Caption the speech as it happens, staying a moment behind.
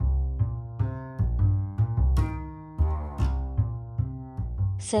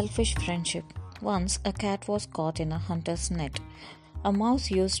Selfish friendship. Once a cat was caught in a hunter's net. A mouse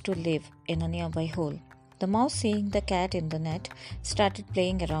used to live in a nearby hole. The mouse, seeing the cat in the net, started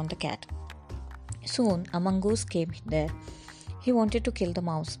playing around the cat. Soon a mongoose came there. He wanted to kill the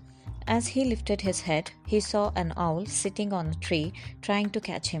mouse. As he lifted his head, he saw an owl sitting on a tree trying to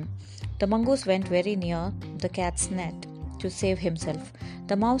catch him. The mongoose went very near the cat's net to save himself.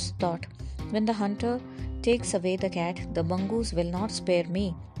 The mouse thought, when the hunter takes away the cat, the mongoose will not spare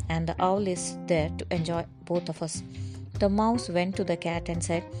me, and the owl is there to enjoy both of us. The mouse went to the cat and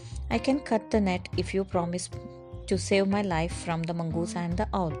said, I can cut the net if you promise to save my life from the mongoose and the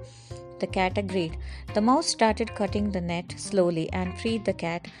owl. The cat agreed. The mouse started cutting the net slowly and freed the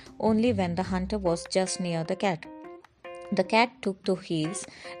cat only when the hunter was just near the cat. The cat took to heels,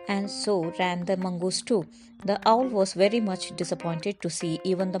 and so ran the mongoose too. The owl was very much disappointed to see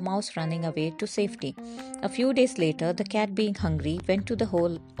even the mouse running away to safety. A few days later, the cat, being hungry, went to the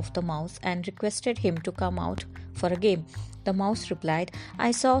hole of the mouse and requested him to come out for a game. The mouse replied,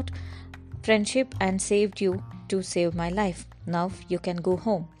 I sought friendship and saved you to save my life. Now you can go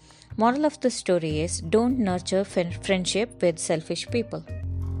home. Moral of the story is, don't nurture friendship with selfish people.